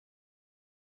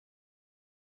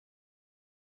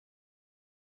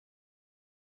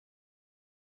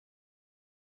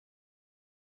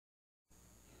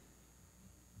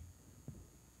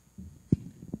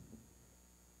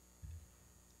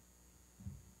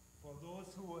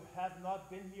who have not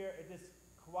been here, it is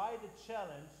quite a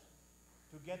challenge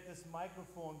to get this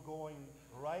microphone going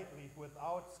rightly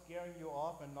without scaring you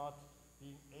off and not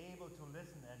being able to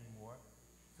listen anymore.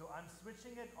 So I'm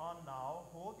switching it on now.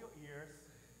 Hold your ears.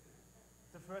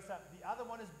 It's the first time. The other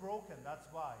one is broken, that's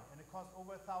why. And it cost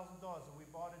over $1,000, so we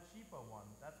bought a cheaper one.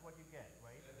 That's what you get,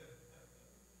 right?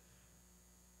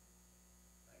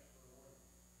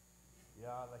 Yeah,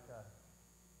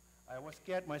 I was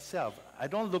scared myself. I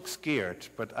don't look scared,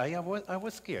 but I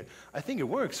was scared. I think it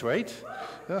works, right?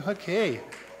 Okay.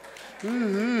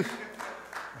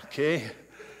 Okay.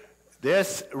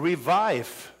 There's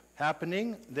Revive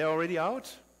happening. They're already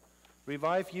out?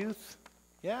 Revive Youth?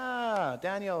 Yeah,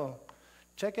 Daniel,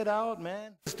 check it out,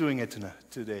 man. He's doing it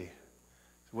today.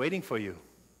 Waiting for you.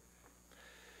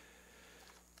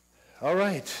 All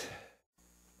right.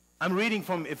 I'm reading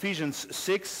from Ephesians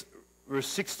 6, verse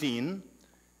 16.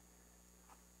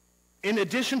 In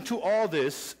addition to all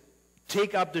this,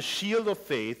 take up the shield of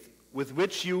faith with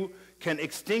which you can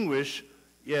extinguish,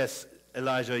 yes,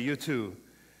 Elijah, you too.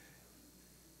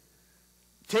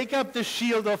 Take up the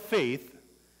shield of faith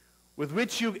with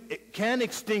which you can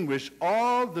extinguish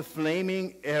all the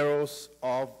flaming arrows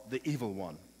of the evil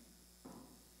one.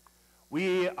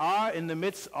 We are in the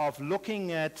midst of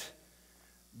looking at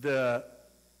the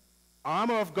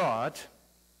armor of God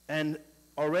and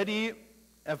already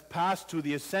have passed to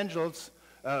the essentials,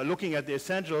 looking at the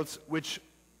essentials, which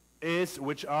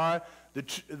are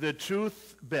the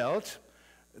truth belt,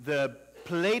 the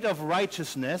plate of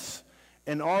righteousness,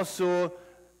 and also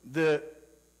the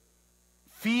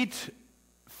feet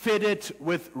fitted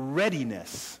with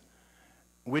readiness,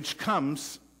 which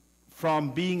comes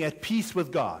from being at peace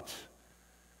with God.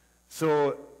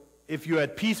 So if you're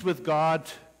at peace with God,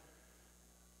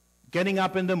 getting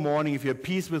up in the morning, if you're at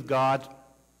peace with God,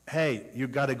 hey, you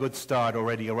got a good start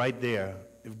already right there.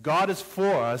 If God is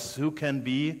for us, who can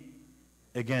be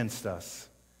against us?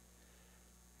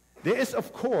 There is,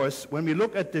 of course, when we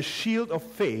look at the shield of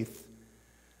faith,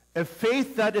 a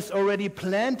faith that is already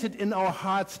planted in our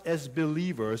hearts as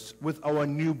believers with our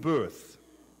new birth,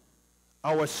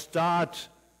 our start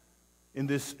in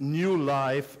this new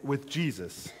life with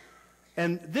Jesus.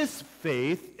 And this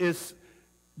faith is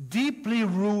deeply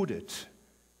rooted.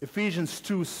 Ephesians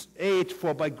 2:8,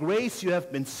 for by grace you have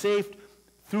been saved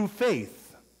through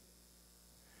faith.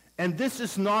 And this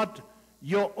is not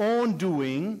your own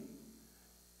doing.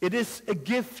 It is a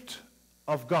gift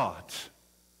of God.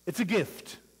 It's a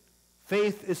gift.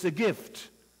 Faith is a gift.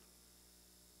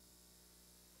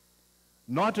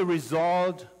 Not a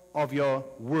result of your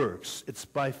works. It's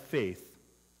by faith.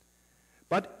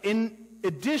 But in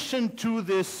addition to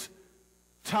this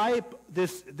type,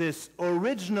 this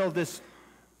original, this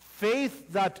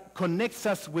faith that connects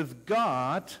us with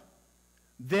God,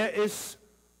 there is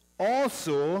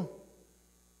also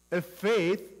a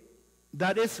faith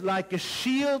that is like a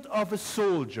shield of a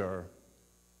soldier.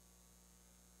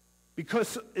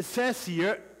 Because it says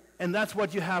here, and that's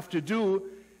what you have to do,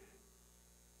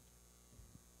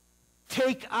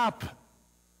 take up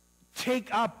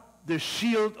the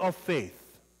shield of faith.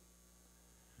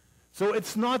 So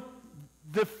it's not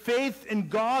the faith in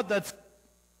God that's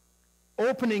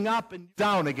opening up and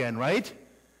down again, right?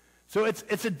 So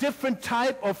it's a different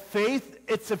type of faith.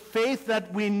 It's a faith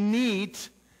that we need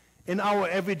in our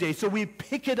everyday. So we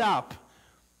pick it up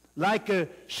like a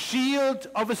shield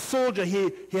of a soldier.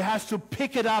 He has to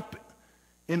pick it up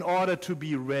in order to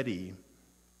be ready.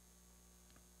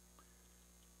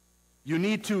 You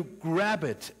need to grab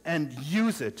it and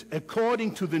use it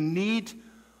according to the need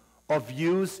of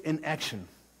use in action.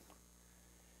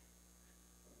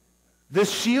 This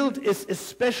shield is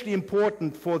especially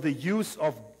important for the use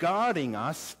of guarding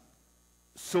us,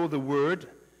 so the word,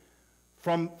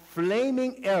 from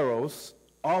flaming arrows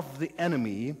of the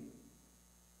enemy,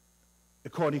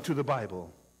 according to the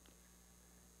Bible.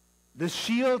 The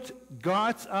shield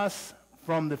guards us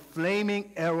from the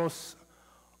flaming arrows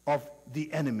of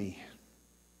the enemy.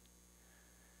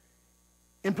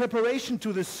 In preparation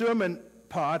to the sermon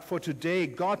part for today,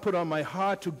 God put on my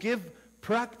heart to give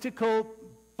practical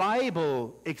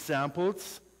Bible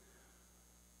examples,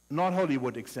 not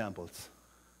Hollywood examples,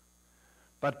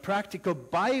 but practical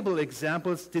Bible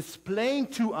examples displaying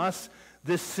to us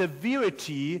the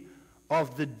severity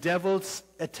of the devil's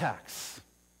attacks.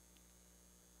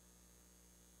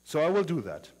 So I will do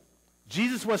that.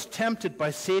 Jesus was tempted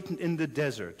by Satan in the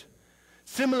desert.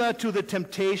 Similar to the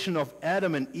temptation of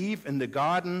Adam and Eve in the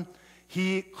garden,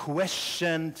 he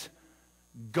questioned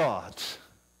God.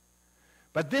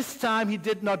 But this time he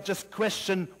did not just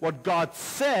question what God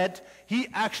said, he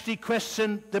actually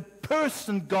questioned the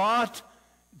person God,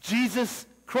 Jesus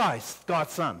Christ,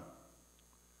 God's Son.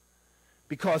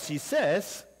 Because he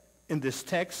says in this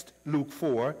text, Luke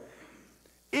 4,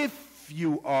 if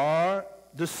you are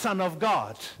the Son of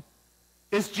God.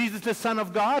 Is Jesus the Son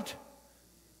of God?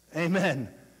 Amen.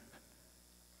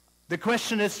 The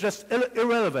question is just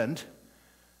irrelevant.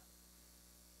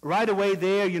 Right away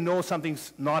there, you know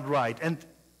something's not right. And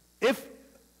if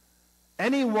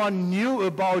anyone knew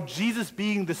about Jesus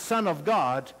being the Son of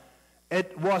God,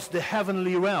 it was the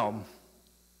heavenly realm.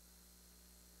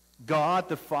 God,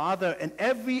 the Father, and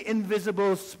every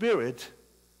invisible spirit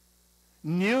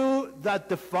knew that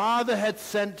the Father had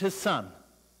sent his Son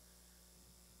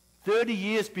 30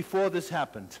 years before this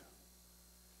happened.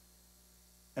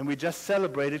 And we just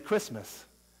celebrated Christmas.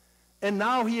 And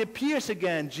now he appears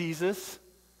again, Jesus,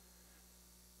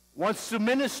 wants to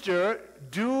minister,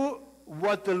 do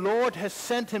what the Lord has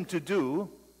sent him to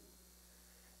do.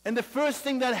 And the first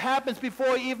thing that happens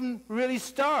before he even really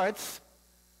starts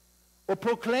or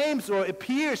proclaims or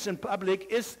appears in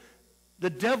public is the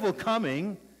devil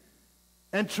coming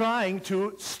and trying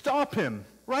to stop him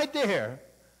right there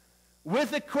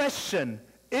with a question,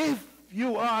 if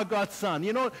you are God's Son.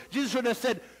 You know, Jesus should have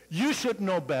said, you should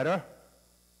know better.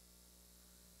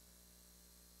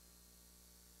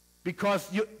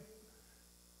 Because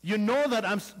you know that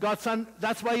I'm God's Son,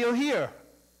 that's why you're here.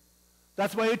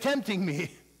 That's why you're tempting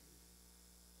me.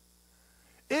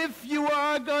 If you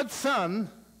are God's Son,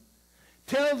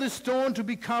 tell the stone to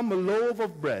become a loaf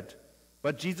of bread.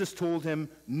 But Jesus told him,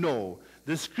 no.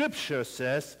 The scripture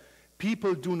says,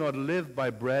 people do not live by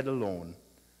bread alone.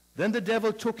 Then the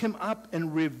devil took him up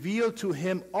and revealed to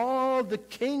him all the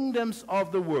kingdoms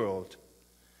of the world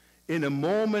in a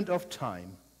moment of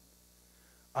time.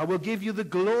 I will give you the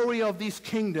glory of these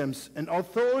kingdoms and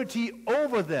authority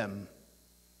over them,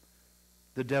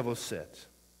 the devil said,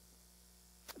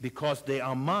 because they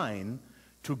are mine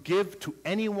to give to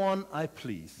anyone I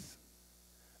please.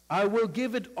 I will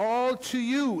give it all to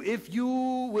you if you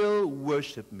will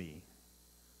worship me.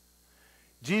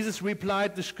 Jesus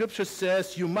replied, the scripture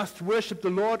says, you must worship the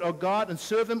Lord our God and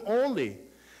serve him only.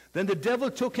 Then the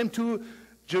devil took him to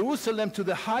Jerusalem, to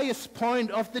the highest point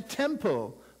of the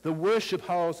temple, the worship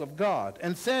house of God,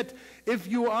 and said, if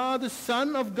you are the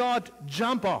Son of God,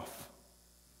 jump off.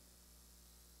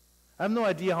 I have no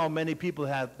idea how many people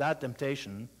had that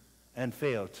temptation and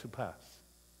failed to pass.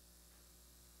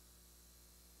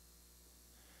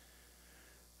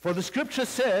 For the scripture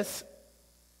says,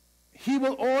 he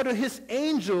will order his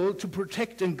angel to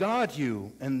protect and guard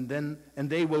you, and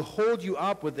they will hold you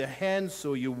up with their hands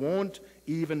so you won't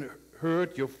even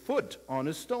hurt your foot on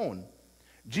a stone.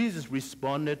 Jesus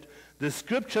responded, the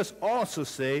scriptures also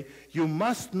say, you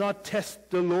must not test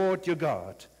the Lord your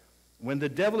God. When the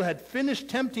devil had finished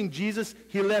tempting Jesus,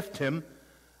 he left him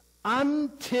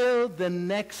until the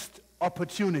next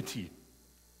opportunity.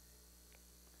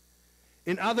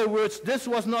 In other words, this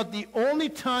was not the only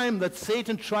time that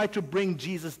Satan tried to bring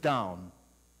Jesus down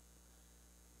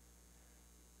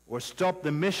or stop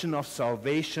the mission of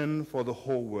salvation for the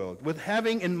whole world. With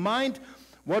having in mind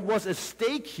what was at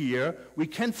stake here, we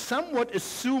can somewhat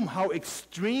assume how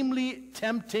extremely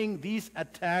tempting these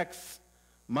attacks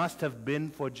must have been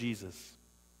for Jesus.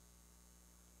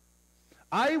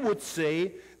 I would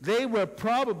say they were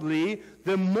probably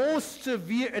the most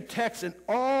severe attacks in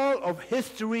all of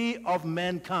history of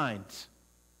mankind.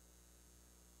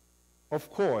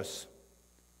 Of course,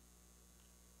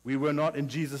 we were not in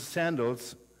Jesus'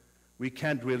 sandals. We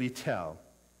can't really tell.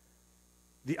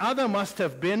 The other must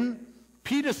have been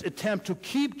Peter's attempt to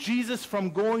keep Jesus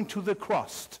from going to the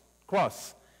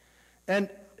cross. And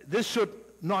this should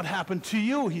not happen to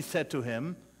you, he said to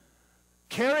him,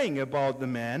 caring about the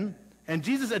man. And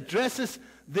Jesus addresses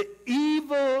the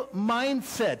evil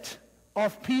mindset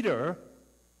of Peter,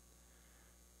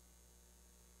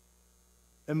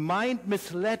 a mind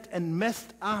misled and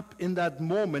messed up in that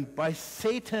moment by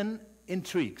Satan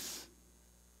intrigues.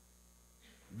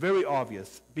 Very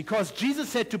obvious. Because Jesus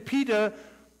said to Peter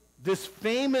this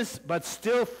famous but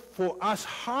still for us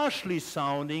harshly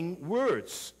sounding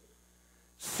words,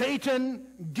 Satan,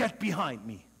 get behind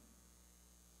me.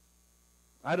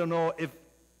 I don't know if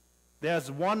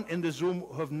there's one in this room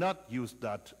who have not used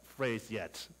that phrase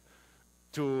yet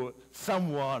to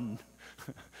someone.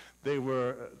 They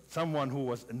were someone who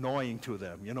was annoying to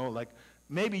them, you know, like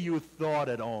maybe you thought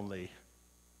it only.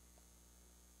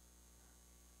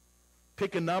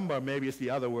 Pick a number, maybe is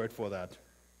the other word for that.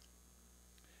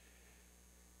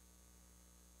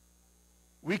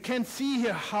 We can see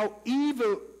here how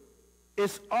evil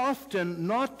is often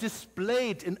not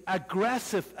displayed in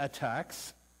aggressive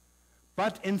attacks,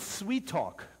 but in sweet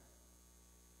talk.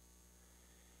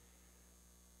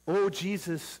 "Oh,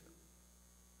 Jesus,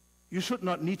 you should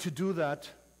not need to do that.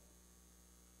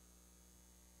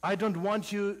 I don't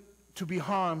want you to be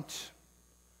harmed.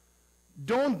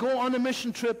 Don't go on a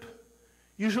mission trip.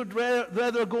 You should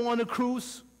rather go on a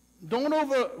cruise. Don't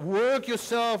overwork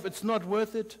yourself. It's not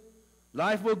worth it.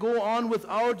 Life will go on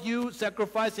without you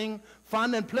sacrificing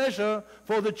fun and pleasure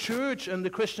for the church and the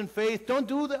Christian faith. Don't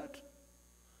do that.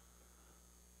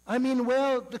 I mean,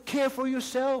 well, care for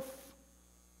yourself."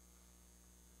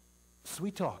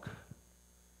 Sweet talk,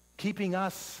 keeping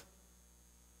us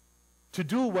to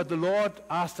do what the Lord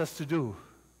asked us to do.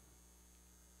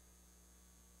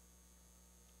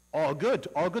 All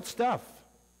good stuff.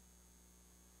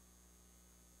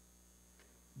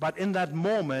 But in that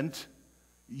moment,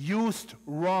 used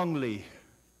wrongly.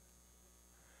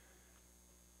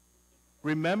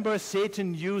 Remember,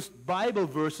 Satan used Bible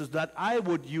verses that I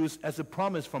would use as a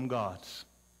promise from God.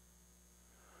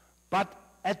 But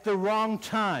at the wrong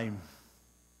time.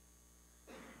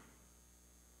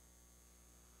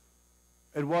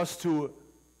 It was to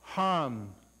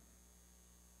harm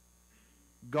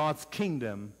God's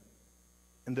kingdom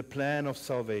and the plan of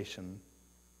salvation.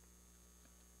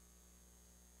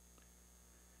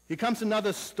 Here comes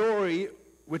another story,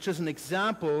 which is an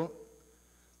example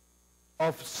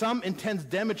of some intense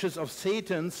damages of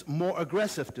Satan's more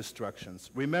aggressive destructions.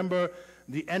 Remember,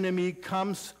 the enemy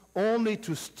comes only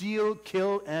to steal,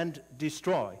 kill, and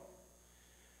destroy.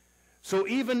 So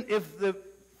even if the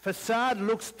facade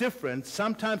looks different,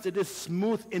 sometimes it is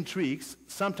smooth intrigues,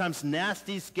 sometimes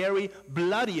nasty, scary,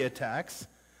 bloody attacks,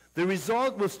 the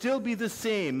result will still be the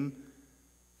same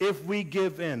if we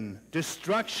give in.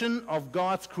 Destruction of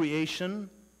God's creation,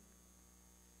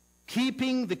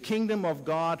 keeping the kingdom of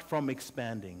God from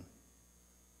expanding.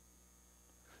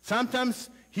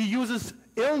 Sometimes he uses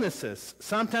illnesses.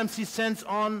 Sometimes he sends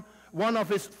on one of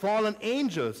his fallen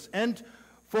angels. And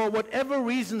for whatever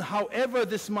reason, however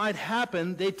this might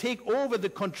happen, they take over the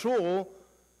control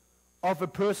of a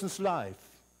person's life.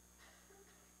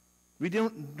 We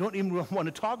don't even want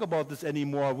to talk about this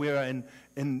anymore. We are in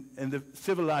the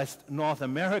civilized North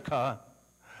America.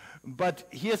 But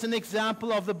here's an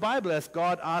example of the Bible, as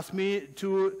God asked me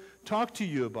to talk to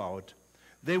you about.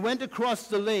 They went across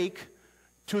the lake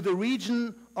to the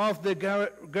region of the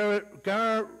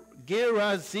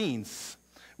Gerasenes.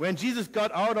 When Jesus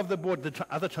got out of the boat, the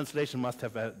other translation must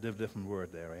have a different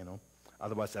word there, you know.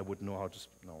 Otherwise, I wouldn't know how to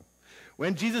know.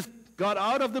 When Jesus got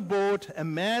out of the boat, a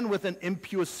man with an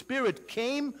impure spirit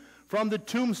came from the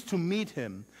tombs to meet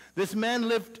him. This man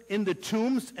lived in the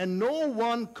tombs, and no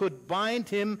one could bind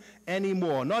him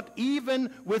anymore, not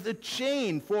even with a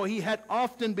chain, for he had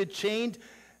often been chained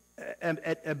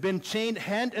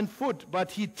hand and foot,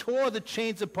 but he tore the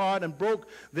chains apart and broke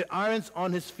the irons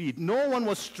on his feet. No one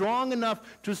was strong enough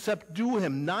to subdue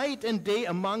him. Night and day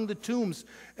among the tombs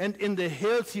and in the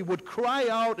hills he would cry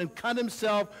out and cut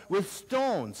himself with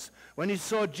stones. When he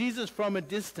saw Jesus from a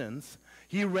distance,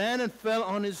 he ran and fell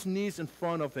on his knees in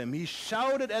front of him. He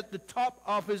shouted at the top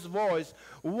of his voice,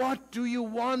 "What do you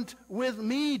want with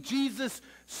me, Jesus,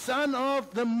 Son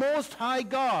of the Most High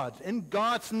God? In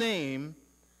God's name,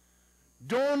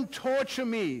 don't torture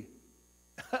me."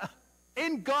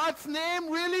 In God's name,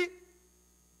 really?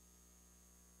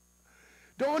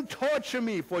 Don't torture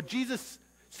me. For Jesus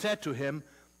said to him,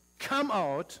 "Come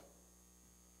out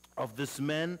of this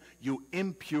man, you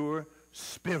impure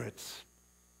spirits."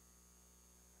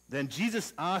 Then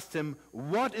Jesus asked him,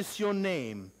 "What is your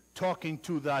name?" Talking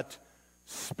to that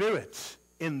spirit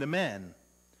in the man.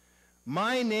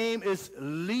 "My name is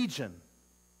Legion."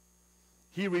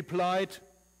 He replied,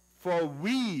 "For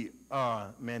we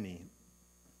are many."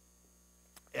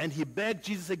 And he begged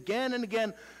Jesus again and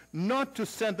again not to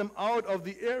send them out of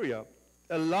the area.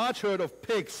 A large herd of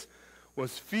pigs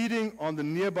was feeding on the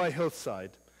nearby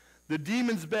hillside. The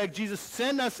demons begged Jesus,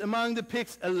 "Send us among the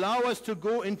pigs, allow us to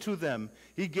go into them."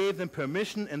 He gave them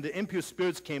permission, and the impure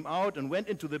spirits came out and went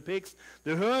into the pigs.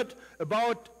 The herd,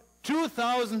 about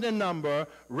 2,000 in number,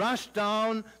 rushed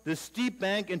down the steep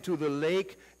bank into the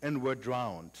lake and were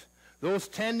drowned. Those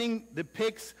tending the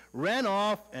pigs ran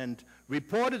off and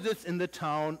reported this in the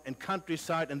town and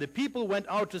countryside, and the people went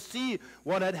out to see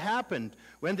what had happened.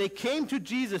 When they came to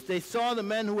Jesus, they saw the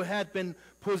man who had been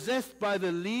possessed by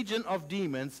the legion of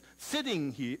demons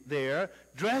sitting there,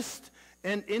 dressed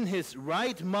and in his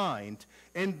right mind,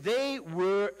 and they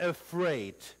were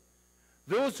afraid.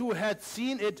 Those who had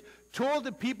seen it told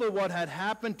the people what had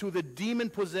happened to the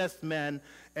demon-possessed man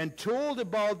and told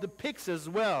about the pigs as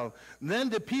well. Then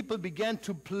the people began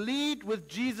to plead with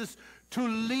Jesus to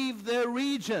leave their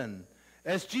region.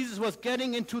 As Jesus was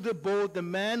getting into the boat, the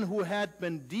man who had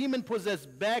been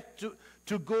demon-possessed begged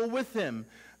to go with him.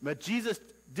 But Jesus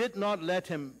did not let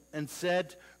him and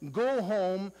said, "Go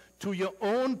home to your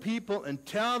own people and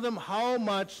tell them how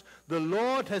much the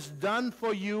Lord has done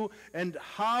for you and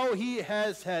how he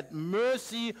has had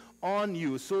mercy on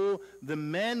you." So the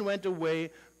man went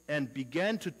away and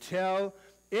began to tell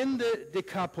in the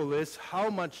Decapolis how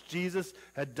much Jesus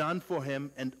had done for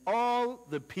him, and all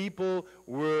the people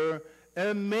were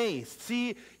amazed.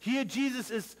 See, here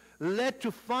Jesus is led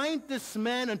to find this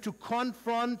man and to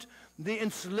confront the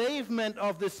enslavement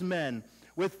of this man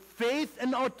with faith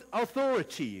and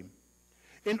authority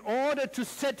in order to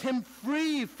set him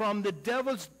free from the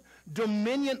devil's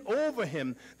dominion over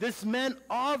him. This man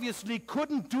obviously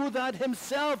couldn't do that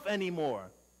himself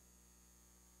anymore.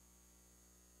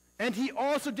 And he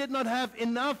also did not have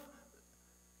enough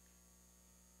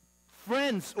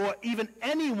friends or even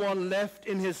anyone left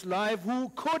in his life who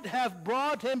could have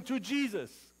brought him to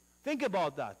Jesus. Think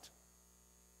about that.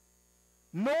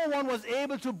 No one was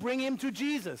able to bring him to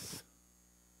Jesus.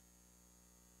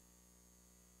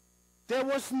 There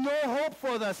was no hope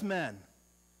for this man.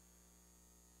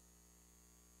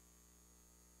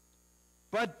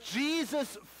 But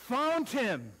Jesus found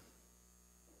him.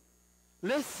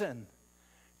 Listen,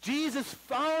 Jesus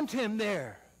found him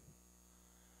there.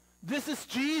 This is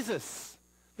Jesus.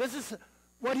 This is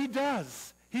what he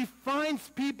does. He finds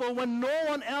people when no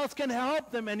one else can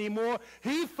help them anymore.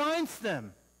 He finds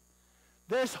them.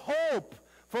 There's hope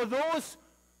for those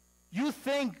you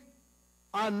think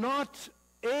are not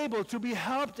able to be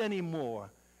helped anymore.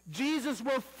 Jesus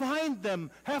will find them.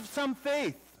 Have some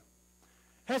faith.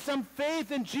 Have some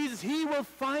faith in Jesus. He will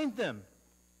find them.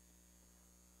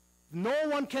 No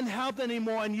one can help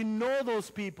anymore, and you know those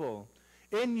people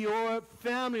in your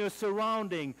family or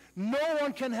surrounding. No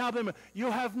one can help them.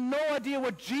 You have no idea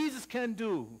what Jesus can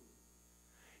do.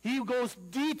 He goes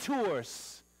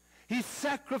detours. He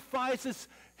sacrifices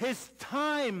his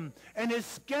time and his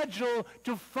schedule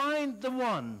to find the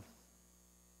one.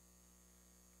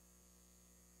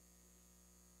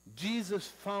 Jesus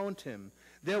found him.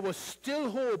 There was still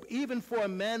hope even for a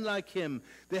man like him.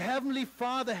 The Heavenly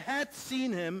Father had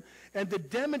seen him and the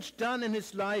damage done in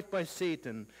his life by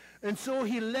Satan. And so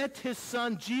he led his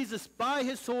son Jesus by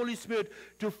his Holy Spirit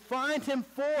to find him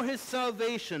for his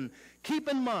salvation. Keep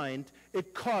in mind,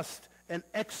 it cost an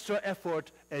extra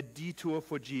effort, a detour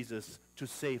for Jesus to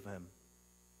save him.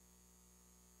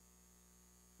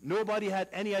 Nobody had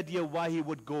any idea why he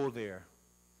would go there.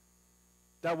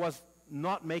 That was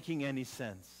not making any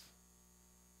sense.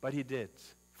 But he did,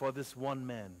 for this one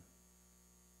man.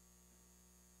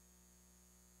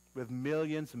 With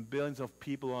millions and billions of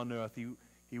people on earth,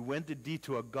 he went the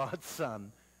detour, God's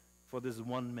Son, for this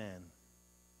one man.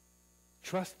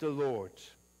 Trust the Lord.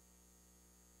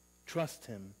 Trust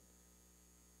him.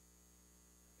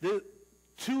 The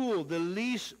tool, the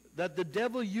leash that the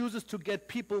devil uses to get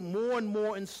people more and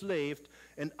more enslaved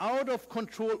and out of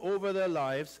control over their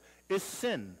lives is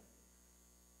sin.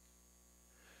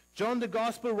 John, the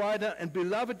gospel writer and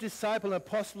beloved disciple and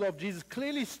apostle of Jesus,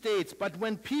 clearly states, but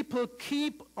when people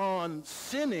keep on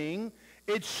sinning,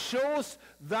 it shows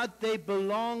that they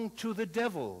belong to the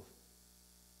devil,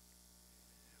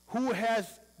 who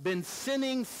has been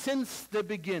sinning since the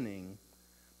beginning.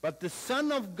 But the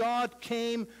Son of God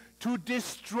came to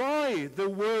destroy the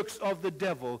works of the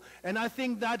devil. And I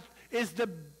think that is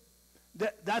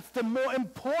that's the more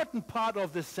important part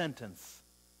of this sentence.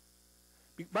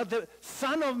 But the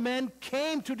Son of Man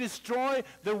came to destroy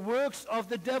the works of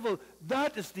the devil.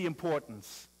 That is the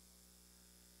importance.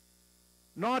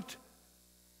 Not,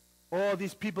 oh,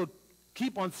 these people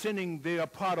keep on sinning, they are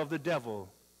part of the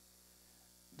devil.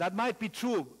 That might be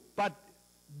true, but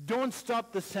don't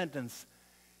stop the sentence.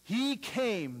 He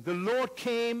came, the Lord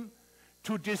came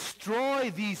to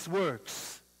destroy these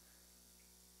works,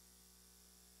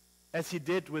 as he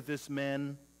did with this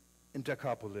man in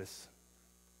Decapolis.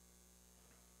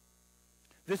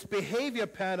 This behavior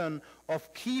pattern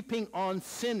of keeping on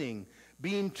sinning,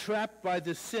 being trapped by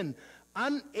the sin,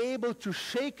 unable to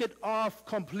shake it off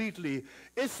completely,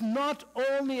 is not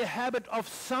only a habit of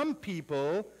some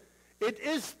people, it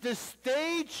is the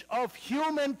stage of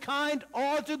humankind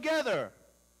altogether.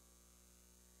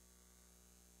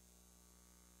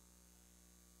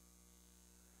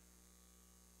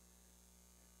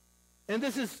 And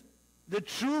this is the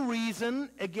true reason,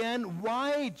 again,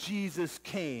 why Jesus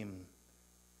came.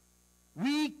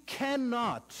 We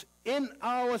cannot, in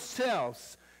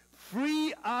ourselves,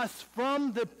 free us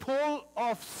from the pull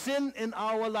of sin in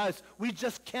our lives. We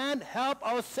just can't help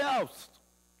ourselves.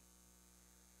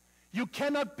 You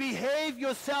cannot behave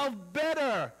yourself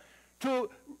better to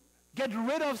get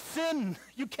rid of sin.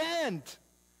 You can't.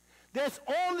 There's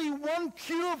only one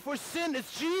cure for sin.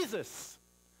 It's Jesus.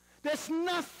 There's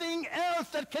nothing else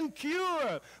that can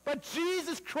cure but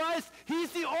Jesus Christ.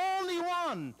 He's the only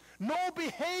one. No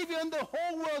behavior in the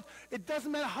whole world, it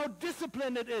doesn't matter how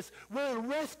disciplined it is, will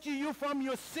rescue you from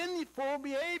your sinful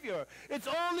behavior. It's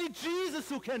only Jesus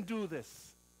who can do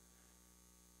this.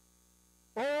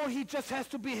 Oh, he just has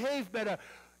to behave better.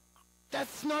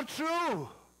 That's not true.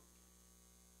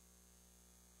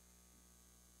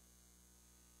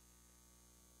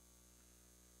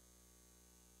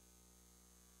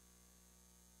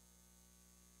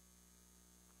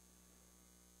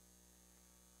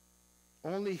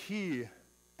 Only he,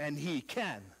 and he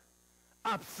can,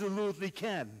 absolutely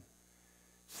can,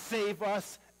 save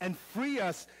us and free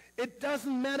us. It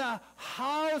doesn't matter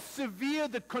how severe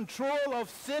the control of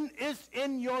sin is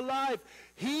in your life.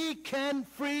 He can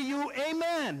free you.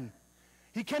 Amen.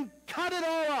 He can cut it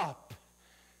all up.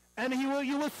 And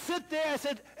you will sit there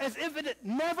as if it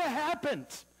never happened.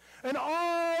 And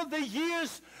all the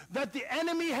years that the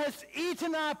enemy has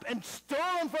eaten up and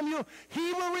stolen from you,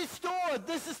 he will restore.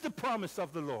 This is the promise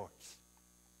of the Lord.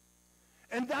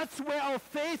 And that's where our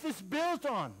faith is built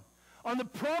on the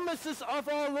promises of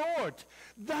our Lord.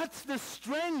 That's the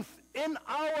strength in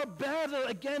our battle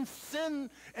against sin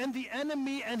and the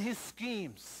enemy and his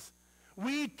schemes.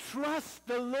 We trust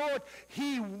the Lord.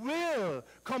 He will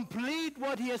complete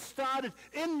what he has started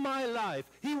in my life.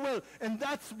 He will. And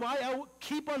that's why I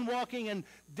keep on walking and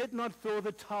did not throw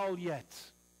the towel yet.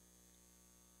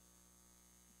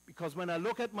 Because when I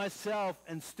look at myself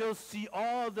and still see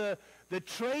all the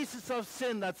traces of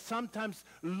sin that sometimes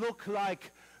look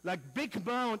like big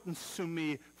mountains to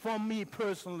me, for me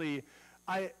personally,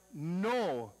 I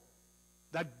know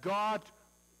that God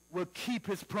will keep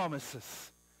his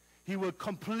promises. He will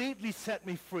completely set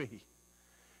me free.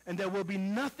 And there will be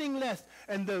nothing less.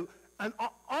 And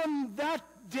on that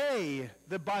day,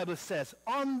 the Bible says,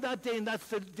 on that day, and that's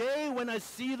the day when I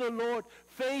see the Lord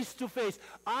face to face,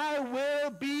 I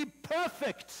will be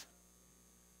perfect.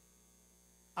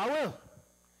 I will.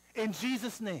 In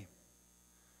Jesus' name.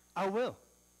 I will.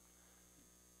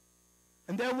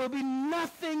 And there will be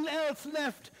nothing else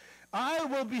left. I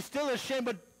will be still ashamed,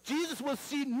 but Jesus will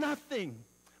see nothing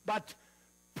but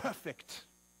perfect.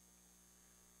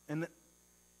 And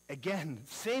again,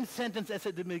 same sentence as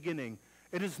at the beginning.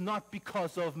 It is not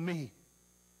because of me.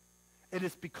 It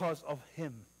is because of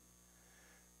him.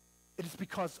 It is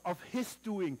because of his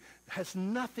doing. It has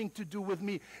nothing to do with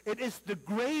me. It is the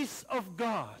grace of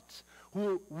God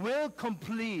who will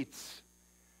complete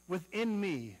within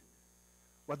me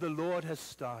what the Lord has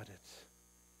started.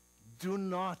 Do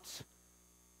not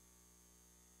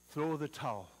throw the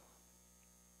towel.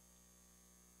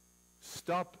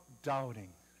 Stop doubting.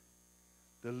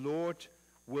 The Lord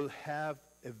will have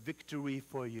a victory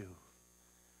for you.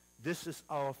 This is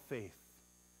our faith.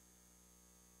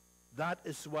 That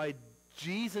is why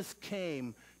Jesus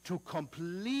came, to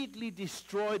completely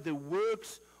destroy the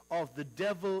works of the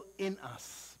devil in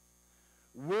us.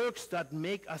 Works that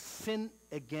make us sin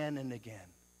again and again.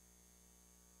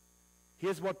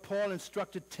 Here's what Paul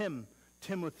instructed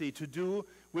Timothy to do,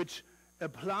 which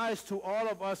applies to all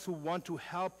of us who want to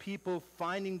help people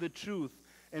finding the truth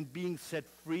and being set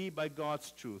free by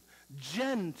God's truth.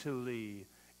 Gently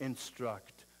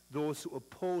instruct those who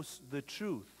oppose the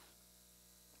truth.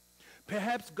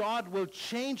 Perhaps God will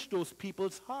change those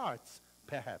people's hearts,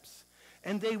 perhaps,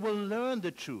 and they will learn the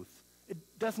truth. It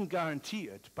doesn't guarantee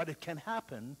it, but it can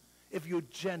happen if you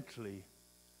gently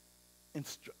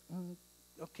instruct.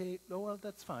 Okay, no, well,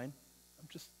 that's fine. I'm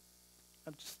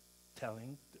just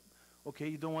telling. Okay,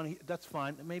 you don't want to, that's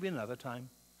fine. Maybe another time.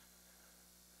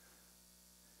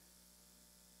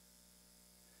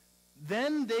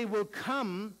 Then they will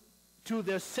come to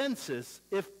their senses,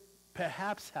 if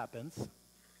perhaps happens,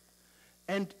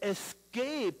 and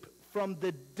escape from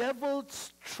the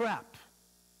devil's trap.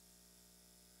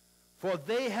 For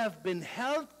they have been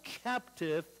held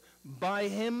captive by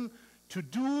him to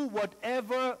do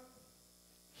whatever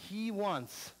he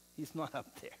wants. He's not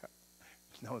up there.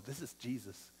 No, this is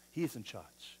Jesus. He is in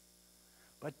charge.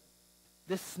 But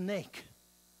this snake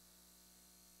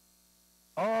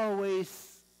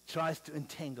always tries to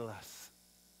entangle us.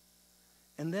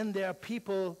 And then there are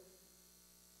people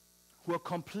who are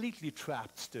completely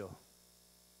trapped still.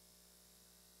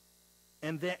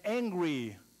 And they're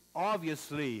angry,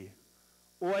 obviously,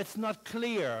 or it's not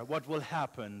clear what will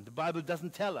happen. The Bible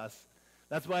doesn't tell us.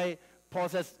 That's why Paul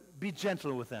says, be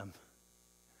gentle with them.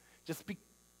 Just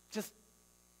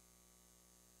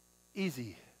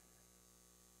easy.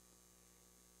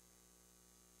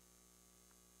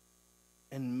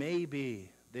 And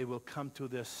maybe they will come to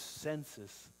their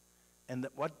senses And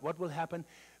what will happen?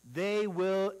 They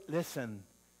will, listen,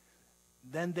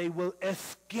 then they will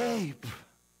escape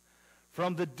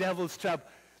from the devil's trap.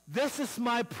 This is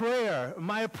my prayer.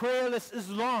 My prayer list is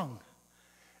long.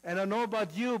 And I don't know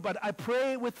about you, but I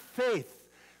pray with faith.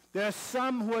 There are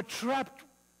some who are trapped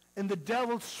in the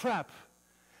devil's trap.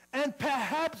 And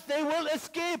perhaps they will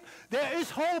escape. There is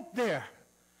hope there.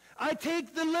 I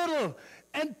take the little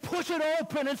and push it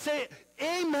open and say,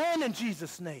 amen in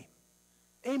Jesus' name.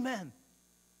 Amen.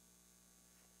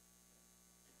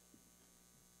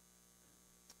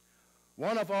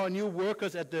 One of our new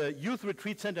workers at the Youth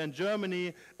Retreat Center in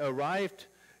Germany arrived.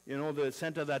 You know, the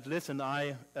center that Liz and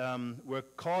I were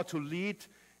called to lead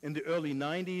in the early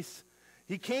 90s.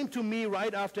 He came to me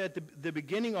right after at the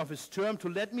beginning of his term to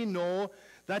let me know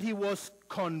that he was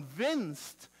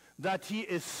convinced that he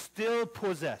is still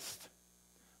possessed.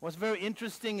 It was very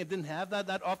interesting. It didn't have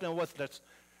that often. I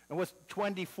was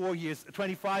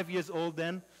 25 years old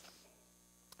then.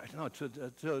 I don't know,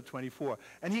 till 24.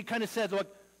 And he kind of said,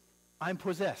 look, I'm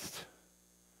possessed.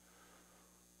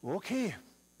 Okay.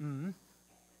 Mm-hmm.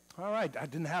 All right, I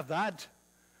didn't have that.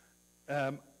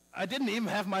 I didn't even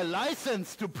have my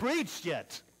license to preach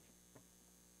yet.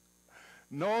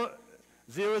 No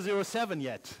 007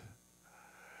 yet.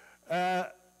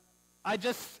 I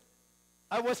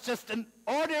was just an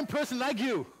ordinary person like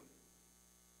you.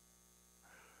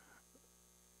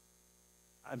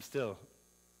 I'm still,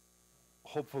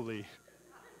 hopefully,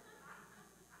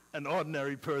 an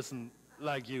ordinary person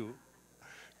like you.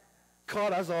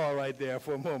 Caught us all right there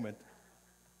for a moment.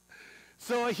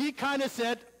 So he kind of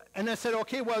said, and I said,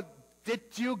 okay, well, did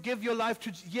you give your life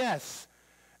to Jesus? Yes.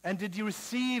 And did you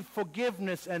receive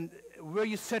forgiveness? And were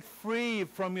you set free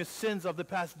from your sins of the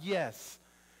past? Yes.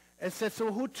 And said,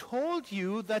 so who told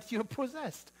you that you're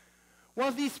possessed?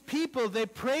 Well, these people, they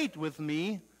prayed with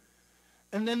me,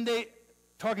 and then they,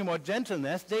 talking about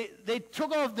gentleness, they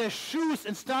took off their shoes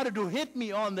and started to hit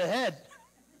me on the head.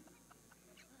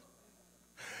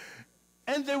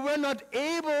 And they were not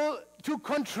able to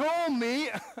control me.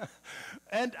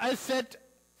 And I said,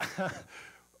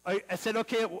 I said,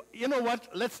 okay, you know what?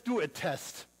 Let's do a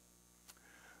test.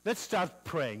 Let's start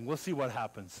praying. We'll see what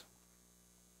happens.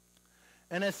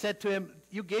 And I said to him,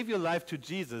 you gave your life to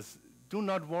Jesus. Do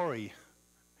not worry.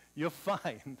 You're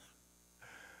fine.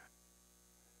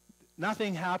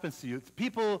 Nothing happens to you.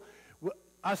 People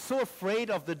are so afraid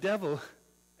of the devil,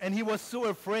 and he was so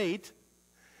afraid.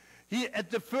 He, at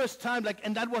the first time,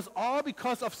 and that was all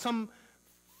because of some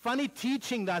funny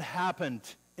teaching that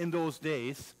happened in those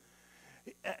days.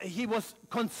 He was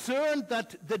concerned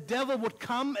that the devil would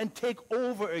come and take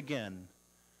over again.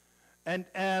 And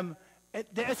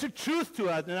there's a truth to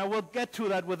it, and I will get to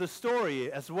that with a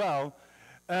story as well,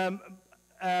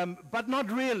 but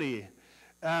not really.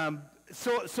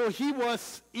 So he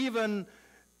was even,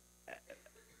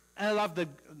 and I love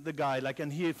the guy,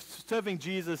 and he's serving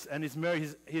Jesus, and he's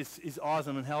married, he's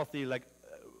awesome and healthy,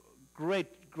 great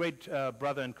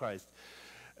brother in Christ.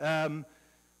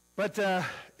 But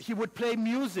he would play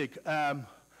music.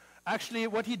 Actually,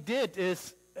 what he did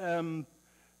is, and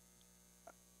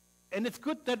it's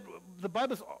good that the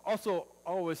Bible is also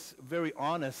always very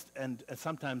honest, and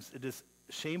sometimes it is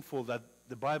shameful that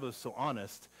the Bible is so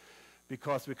honest,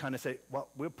 because we kind of say, well,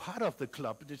 we're part of the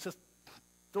club. It's just,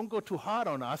 don't go too hard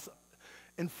on us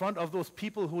in front of those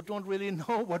people who don't really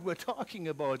know what we're talking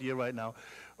about here right now.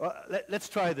 Let's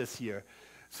try this here.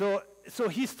 So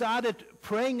he started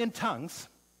praying in tongues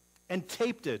and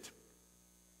taped it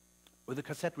with a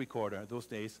cassette recorder those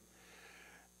days.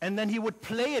 And then he would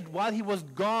play it while he was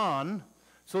gone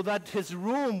so that his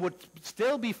room would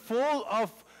still be full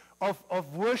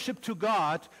of worship to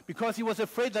God, because he was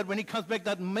afraid that when he comes back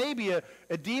that maybe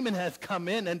a demon has come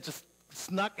in and just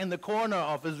snuck in the corner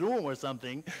of his room or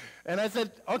something. And I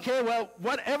said, okay, well,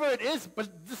 whatever it is, but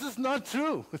this is not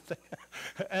true.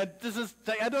 And this is,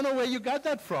 I don't know where you got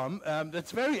that from.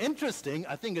 That's very interesting.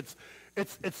 I think it's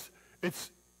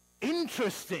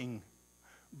interesting,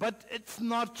 but it's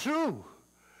not true.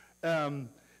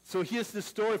 So here's the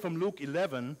story from Luke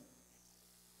 11.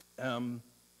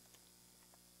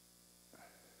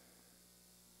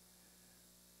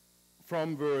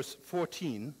 From verse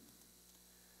 14.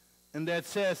 And that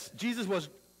says, Jesus was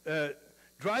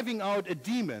driving out a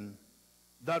demon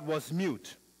that was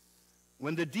mute.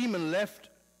 When the demon left,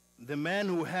 the man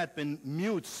who had been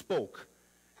mute spoke,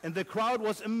 and the crowd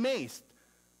was amazed.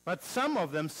 But some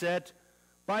of them said,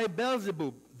 by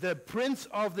Beelzebub, the prince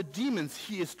of the demons,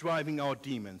 he is driving out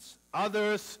demons.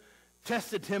 Others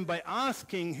tested him by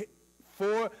asking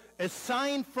for a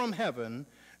sign from heaven.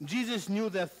 Jesus knew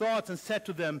their thoughts and said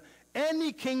to them,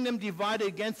 any kingdom divided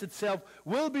against itself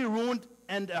will be ruined,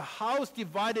 and a house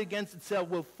divided against itself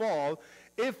will fall.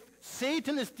 If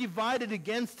Satan is divided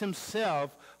against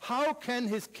himself, how can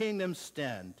his kingdom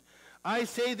stand? I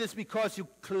say this because you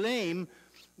claim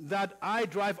that I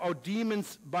drive out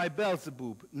demons by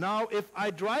Beelzebub. Now, if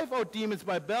I drive out demons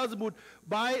by Beelzebub,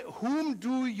 by whom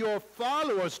do your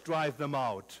followers drive them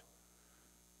out?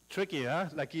 Tricky, huh?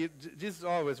 Like Jesus is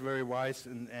always very wise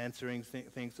in answering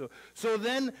things. So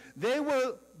then they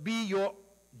will be your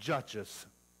judges.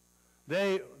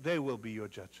 They will be your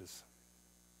judges.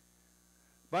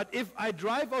 But if I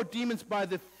drive out demons by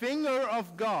the finger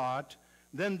of God,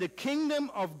 then the kingdom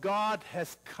of God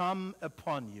has come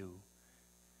upon you.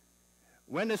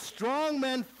 When a strong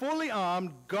man fully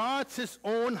armed guards his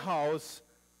own house,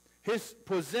 his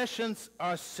possessions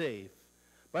are safe.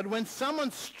 But when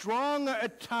someone stronger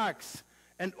attacks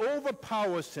and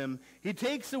overpowers him, he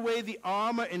takes away the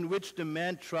armor in which the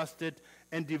man trusted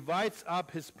and divides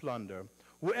up his plunder.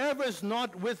 Whoever is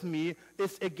not with me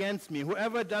is against me.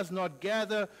 Whoever does not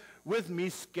gather with me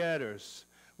scatters.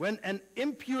 When an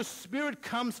impure spirit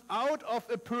comes out of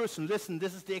a person, listen,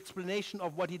 this is the explanation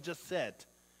of what he just said.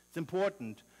 It's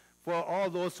important for all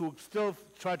those who still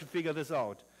try to figure this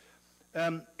out.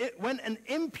 When an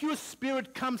impure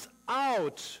spirit comes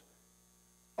out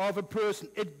of a person,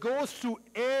 it goes to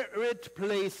arid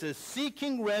places,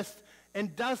 seeking rest,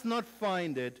 and does not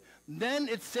find it. Then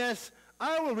it says,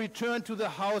 I will return to the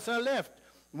house I left.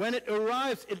 When it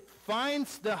arrives, it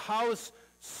finds the house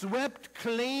swept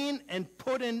clean and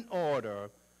put in order.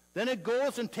 Then it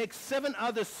goes and takes 7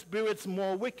 other spirits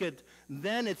more wicked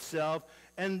than itself,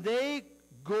 and they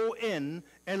go in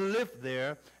and live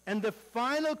there, and the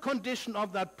final condition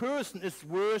of that person is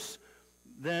worse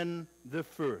than the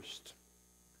first.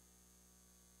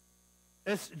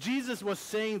 As Jesus was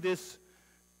saying this,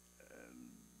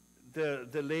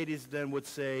 the ladies then would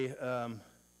say,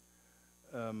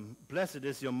 blessed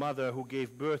is your mother who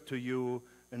gave birth to you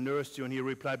and nursed you. And he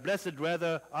replied, blessed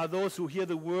rather are those who hear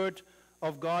the word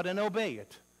of God and obey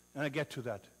it. And I get to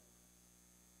that.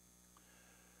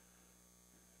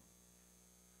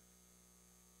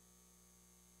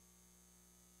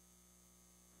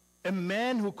 A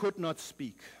man who could not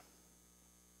speak.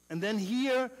 And then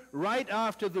here, right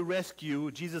after the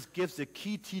rescue, Jesus gives a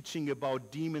key teaching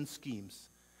about demon schemes.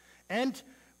 And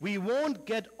we won't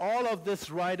get all of this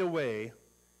right away.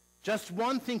 Just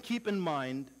one thing keep in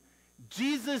mind.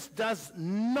 Jesus does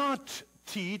not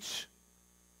teach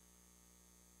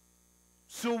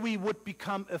so we would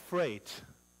become afraid.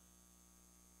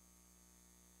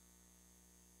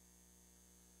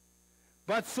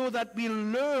 But so that we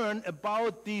learn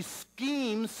about these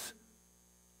schemes,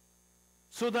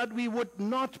 so that we would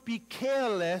not be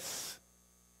careless,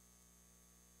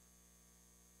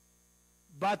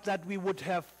 but that we would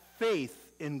have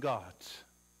faith in God.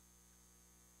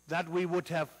 That we would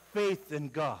have faith in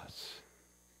God.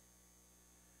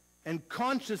 And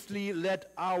consciously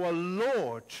let our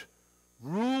Lord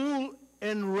rule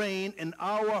and reign in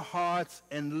our hearts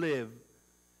and live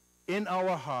in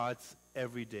our hearts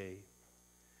every day.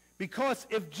 Because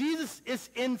if Jesus is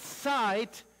inside,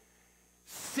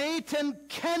 Satan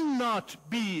cannot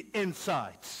be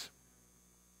inside.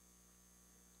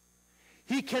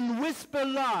 He can whisper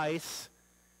lies,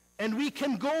 and we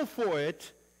can go for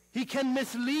it. He can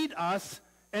mislead us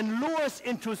and lure us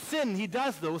into sin. He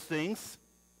does those things.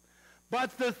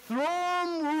 But the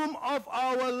throne room of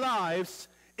our lives,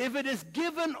 if it is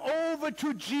given over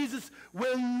to Jesus,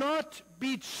 will not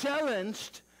be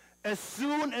challenged as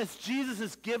soon as Jesus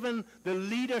is given the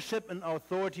leadership and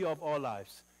authority of our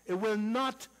lives. It will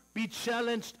not be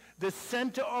challenged. The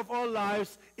center of our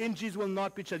lives in Jesus will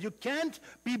not be challenged. You can't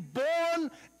be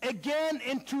born again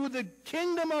into the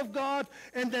kingdom of God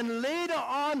and then later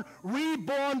on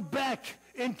reborn back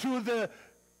into the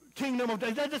kingdom of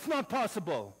God. That is not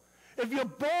possible. If you're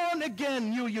born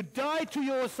again, you die to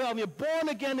yourself, you're born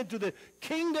again into the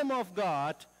kingdom of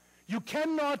God, you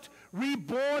cannot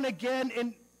reborn again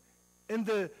in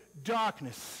the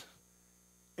darkness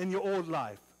in your old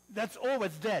life. That's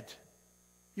always dead.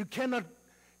 You cannot,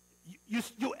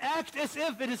 you act as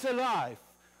if it is alive,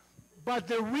 but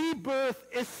the rebirth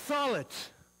is solid.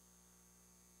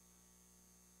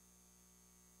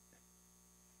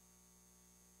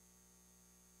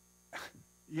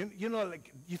 You know,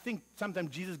 like, you think sometimes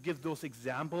Jesus gives those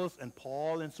examples, and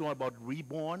Paul and so on, about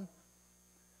reborn,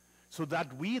 so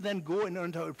that we then go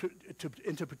into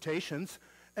interpretations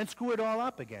and screw it all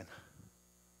up again.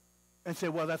 And say,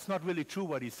 well, that's not really true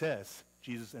what he says,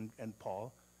 Jesus and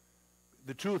Paul.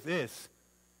 The truth is,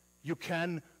 you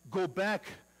can go back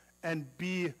and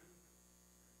be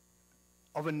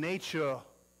of a nature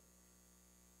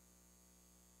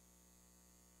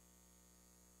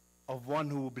of one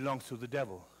who belongs to the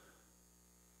devil.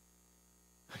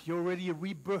 You're already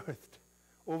rebirthed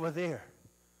over there.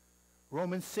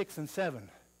 Romans 6 and 7.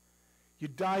 You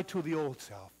die to the old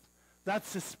self.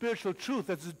 That's the spiritual truth.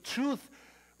 That's the truth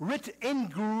written,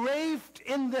 engraved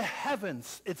in the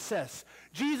heavens, it says.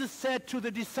 Jesus said to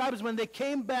the disciples when they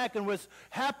came back and was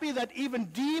happy that even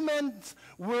demons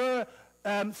were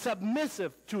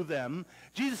submissive to them,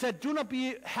 Jesus said, do not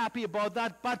be happy about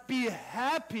that, but be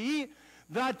happy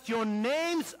that your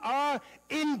names are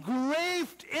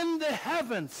engraved in the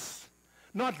heavens,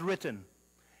 not written.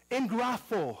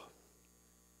 Engrapho.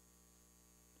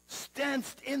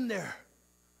 Stands in there.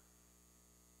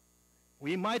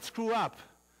 We might screw up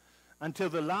until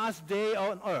the last day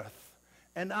on earth.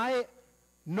 And I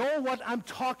know what I'm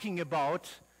talking about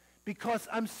because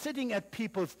I'm sitting at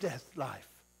people's deathbed,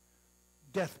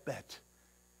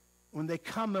 when they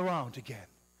come around again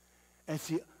and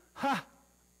see,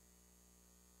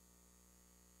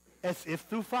 as if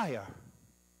through fire.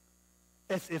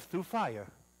 As if through fire.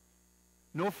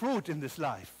 No fruit in this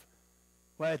life.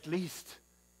 Well, at least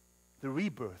the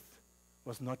rebirth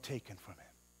was not taken from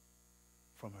him,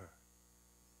 from her.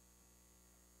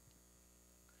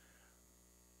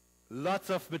 Lots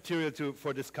of material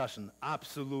for discussion,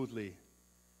 absolutely.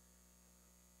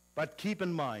 But keep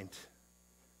in mind,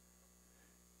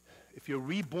 if you're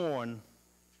reborn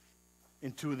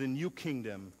into the new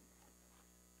kingdom,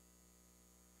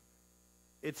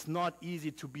 it's not easy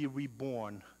to be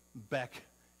reborn back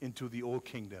into the old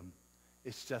kingdom.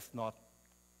 It's just not,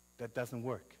 that doesn't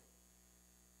work.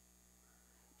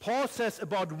 Paul says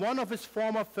about one of his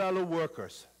former fellow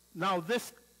workers, now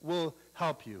this will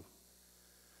help you.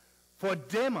 For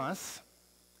Demas,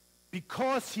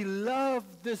 because he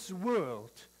loved this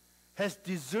world, has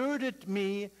deserted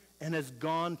me and has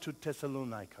gone to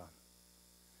Thessalonica.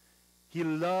 He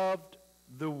loved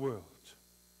the world.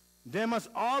 Demas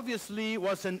obviously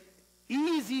was an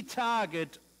easy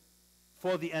target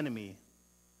for the enemy.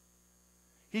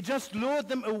 He just lured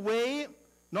them away,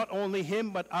 not only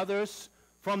him but others,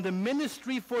 from the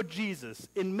ministry for Jesus,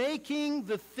 in making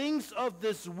the things of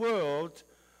this world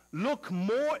look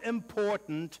more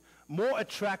important, more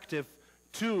attractive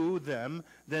to them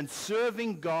than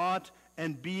serving God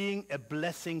and being a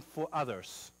blessing for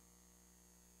others.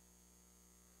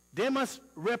 Demas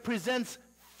represents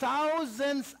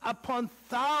thousands upon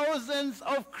thousands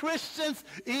of Christians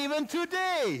even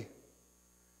today.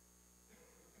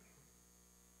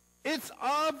 It's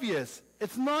obvious.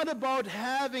 It's not about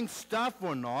having stuff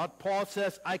or not. Paul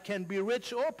says, I can be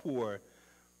rich or poor.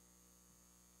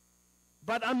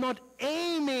 But I'm not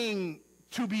aiming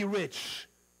to be rich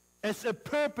as a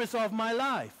purpose of my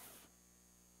life.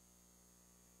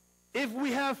 If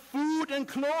we have food and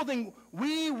clothing,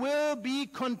 we will be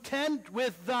content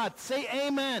with that. Say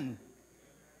amen.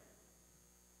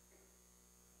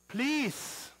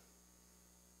 Please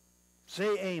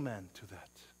say amen to that.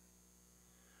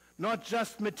 Not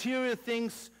just material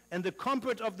things and the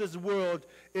comfort of this world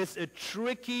is a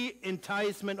tricky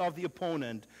enticement of the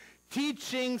opponent.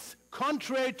 Teachings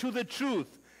contrary to the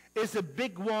truth is a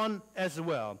big one as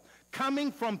well,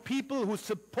 coming from people who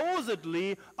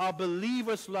supposedly are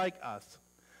believers like us.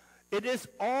 It is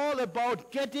all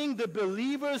about getting the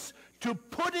believers to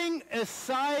putting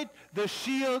aside the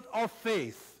shield of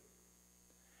faith.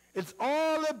 It's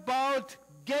all about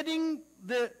getting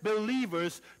the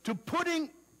believers to putting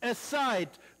aside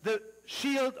the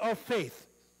shield of faith.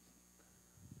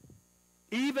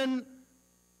 Even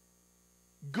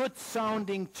good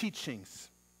sounding teachings.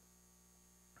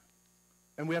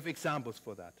 And we have examples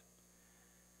for that.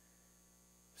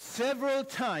 Several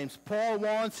times Paul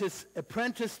wants his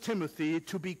apprentice Timothy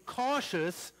to be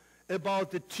cautious about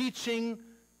the teaching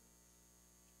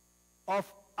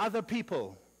of other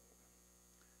people,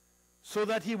 so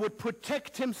that he would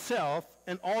protect himself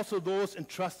and also those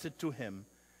entrusted to him.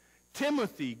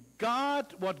 Timothy,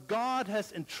 what God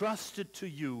has entrusted to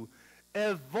you,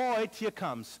 avoid, here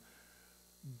comes,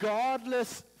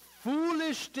 godless,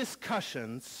 foolish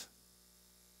discussions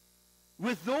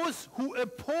with those who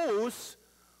oppose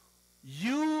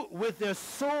you with their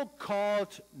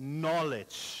so-called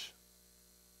knowledge.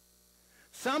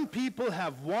 Some people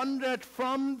have wandered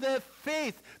from their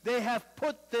faith. They have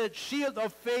put the shield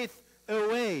of faith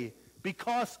away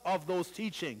because of those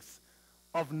teachings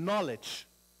of knowledge.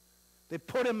 They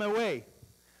put them away.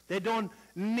 They don't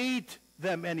need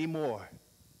them anymore.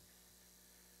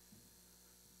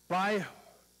 By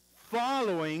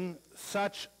following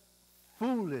such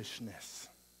foolishness.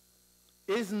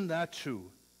 Isn't that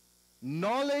true?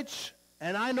 Knowledge,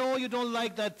 and I know you don't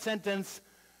like that sentence,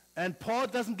 and Paul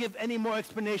doesn't give any more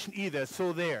explanation either,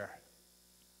 so there.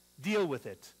 Deal with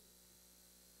it.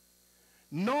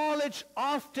 knowledge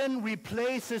often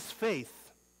replaces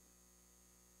faith.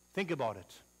 Think about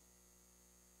it.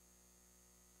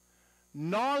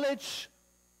 Knowledge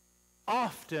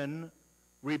often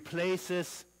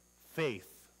replaces faith.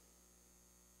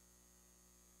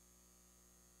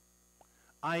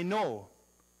 I know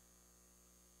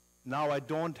now I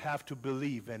don't have to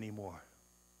believe anymore.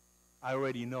 I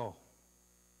already know.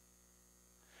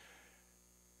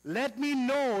 Let me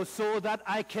know so that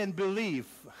I can believe.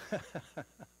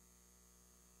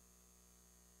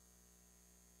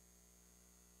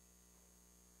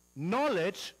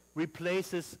 Knowledge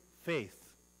replaces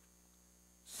faith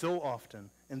so often.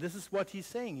 And this is what he's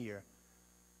saying here.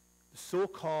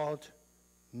 So-called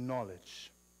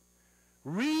knowledge.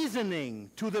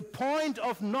 Reasoning to the point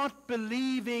of not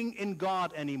believing in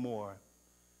God anymore.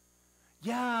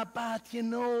 Yeah, but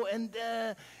and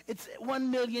it's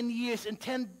 1 million years and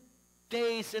 10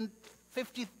 days and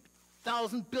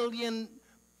 50,000 billion,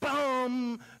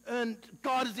 boom, and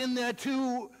God is in there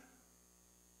too.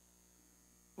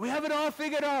 We have it all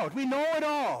figured out. We know it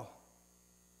all.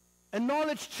 And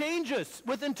knowledge changes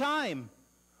within time.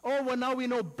 Oh, well, now we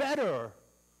know better.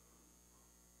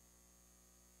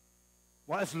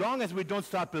 Well, as long as we don't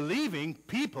start believing,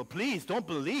 people, please don't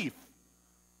believe.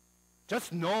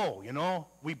 Just know,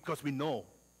 because we know.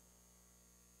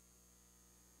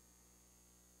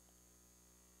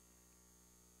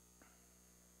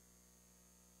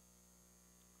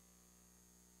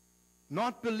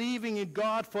 Not believing in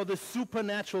God for the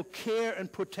supernatural care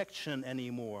and protection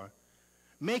anymore.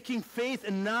 Making faith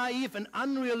a naive and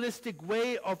unrealistic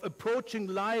way of approaching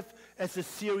life as a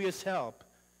serious help.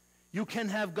 You can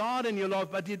have God in your life,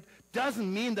 but it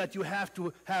doesn't mean that you have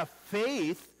to have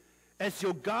faith as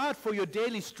your God for your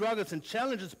daily struggles and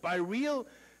challenges.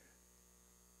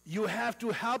 You have to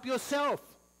help yourself.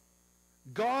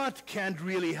 God can't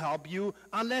really help you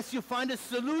unless you find a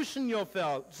solution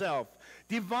yourself.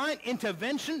 Divine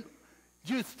intervention,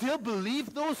 do you still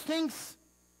believe those things?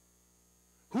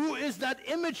 Who is that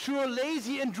immature,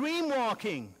 lazy, and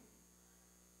dream-walking?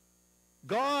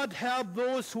 God helps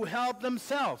those who help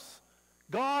themselves.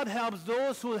 God helps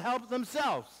those who help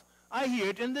themselves. I hear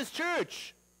it in this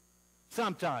church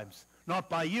sometimes. Not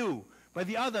by you, by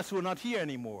the others who are not here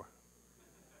anymore.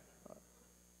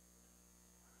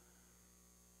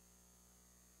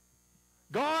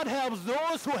 God helps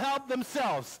those who help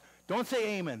themselves. Don't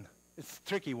say amen. It's a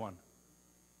tricky one.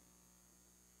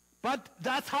 But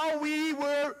that's how we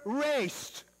were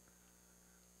raised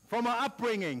from our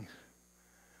upbringing.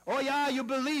 Oh yeah, you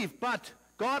believe, but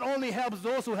God only helps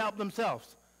those who help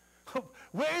themselves.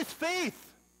 Where is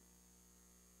faith?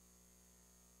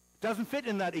 Doesn't fit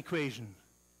in that equation.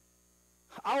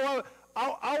 Our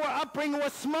upbringing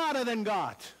was smarter than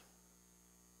God.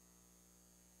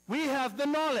 We have the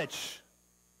knowledge.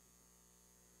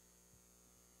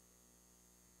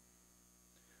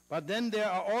 But then there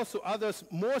are also others,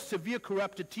 more severe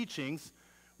corrupted teachings,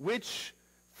 which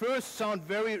first sound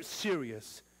very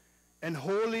serious and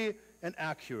holy and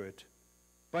accurate.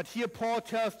 But here Paul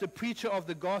tells the preacher of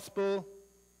the gospel,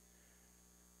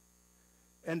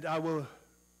 and I will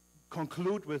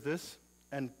conclude with this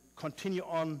and continue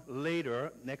on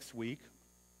later next week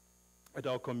at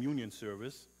our communion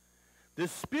service. The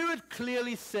Spirit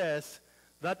clearly says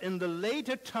that in the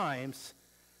later times,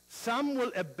 some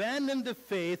will abandon the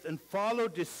faith and follow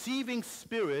deceiving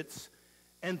spirits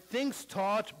and things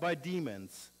taught by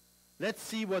demons. Let's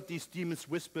see what these demons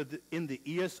whisper in the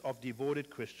ears of devoted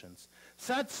Christians.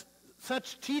 Such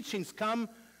teachings come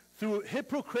through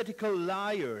hypocritical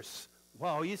liars.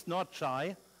 Wow, he's not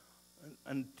shy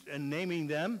and naming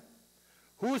them.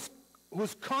 Whose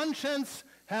conscience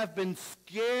have been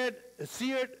seared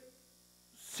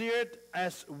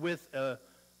as with a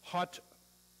hot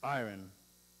iron.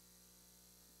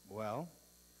 Well,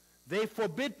 they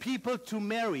forbid people to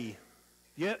marry.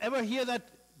 You ever hear that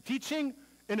teaching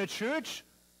in a church?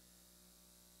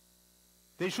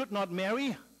 They should not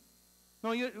marry?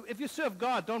 No, if you serve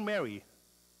God, don't marry.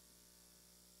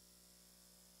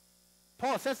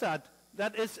 Paul says that.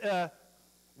 That is a,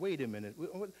 wait a minute,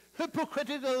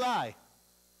 hypocritical lie.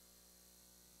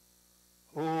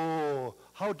 Oh,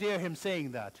 how dare him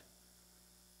saying that?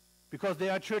 Because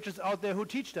there are churches out there who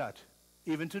teach that,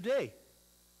 even today.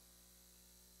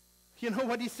 You know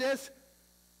what he says?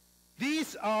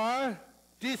 These are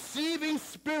deceiving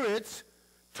spirits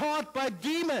taught by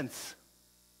demons.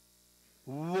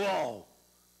 Whoa.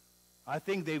 I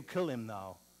think they'll kill him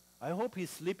now. I hope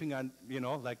he's sleeping on,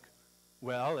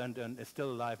 well, and is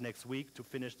still alive next week to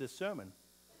finish this sermon.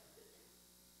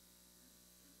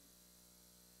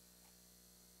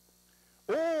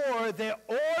 Or their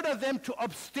order them to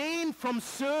abstain from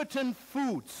certain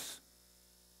foods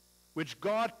which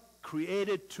God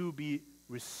created to be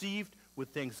received with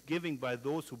thanksgiving by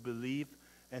those who believe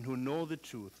and who know the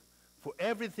truth. For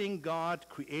everything God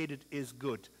created is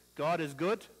good. God is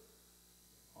good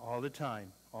all the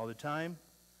time. All the time?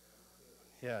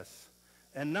 Yes.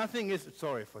 And nothing is,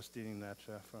 sorry for stealing that.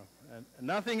 And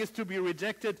nothing is to be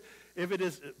rejected if it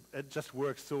is, it just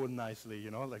works so nicely,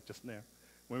 you know, like just there.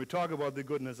 When we talk about the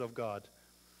goodness of God.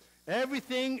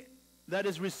 Everything that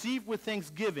is received with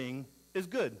thanksgiving is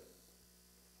good,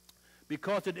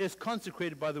 because it is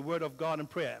consecrated by the word of God and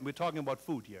prayer. And we're talking about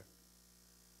food here.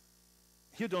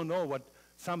 You don't know what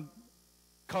some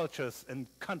cultures and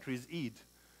countries eat.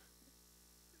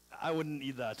 I wouldn't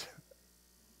eat that.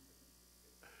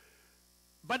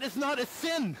 But it's not a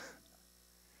sin.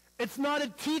 It's not a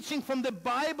teaching from the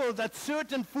Bible that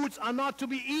certain foods are not to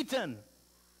be eaten.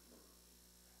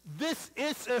 This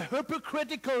is a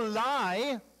hypocritical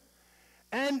lie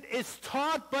and is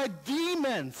taught by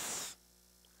demons,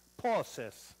 Paul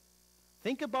says.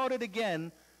 Think about it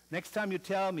again next time you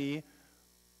tell me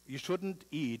you shouldn't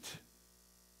eat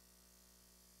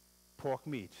pork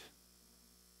meat.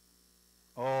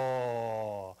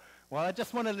 Oh, well, I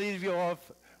just want to leave you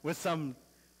off with some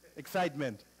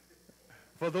excitement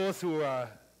for those who are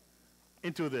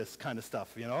into this kind of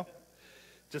stuff, you know.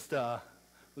 Just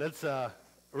let's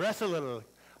rest a little.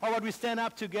 How about we stand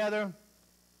up together?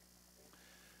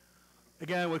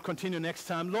 Again, we'll continue next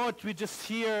time. Lord, we just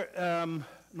hear,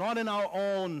 not in our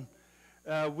own,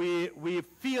 we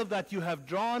feel that you have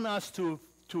drawn us to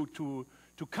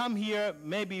come here.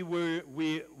 Maybe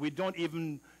we don't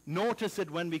even notice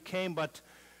it when we came, but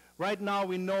right now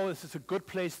we know this is a good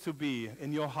place to be,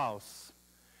 in your house.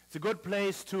 It's a good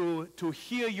place to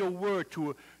hear your word,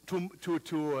 to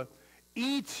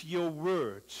eat your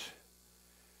word,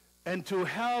 and to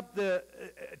help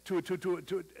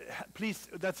please,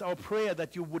 that's our prayer,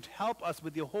 that you would help us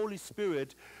with your Holy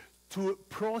Spirit to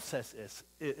process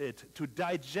it, to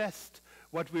digest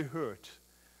what we heard,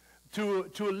 to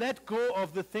let go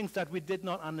of the things that we did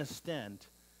not understand,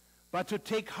 but to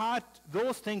take heart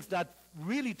those things that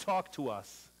really talk to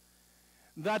us.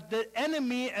 That the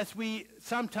enemy, as we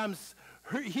sometimes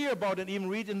hear about and even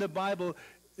read in the Bible,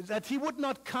 that he would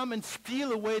not come and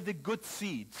steal away the good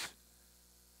seeds,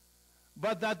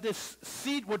 but that this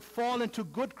seed would fall into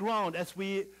good ground, as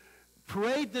we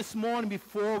prayed this morning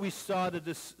before we started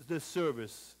this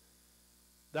service,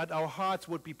 that our hearts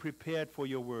would be prepared for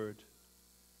your word,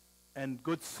 and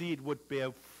good seed would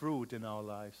bear fruit in our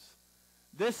lives.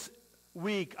 This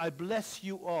week, I bless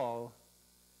you all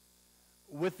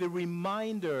with the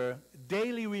reminder,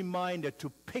 daily reminder, to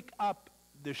pick up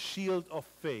the shield of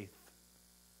faith,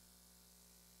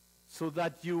 so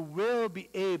that you will be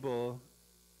able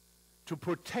to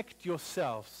protect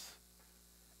yourselves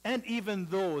and even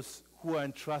those who are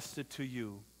entrusted to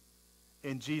you.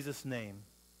 In Jesus' name,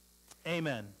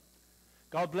 amen.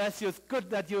 God bless you. It's good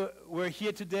that you were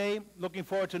here today. Looking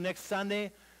forward to next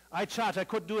Sunday. I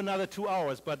could do another 2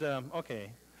 hours, but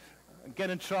okay. Get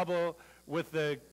in trouble with the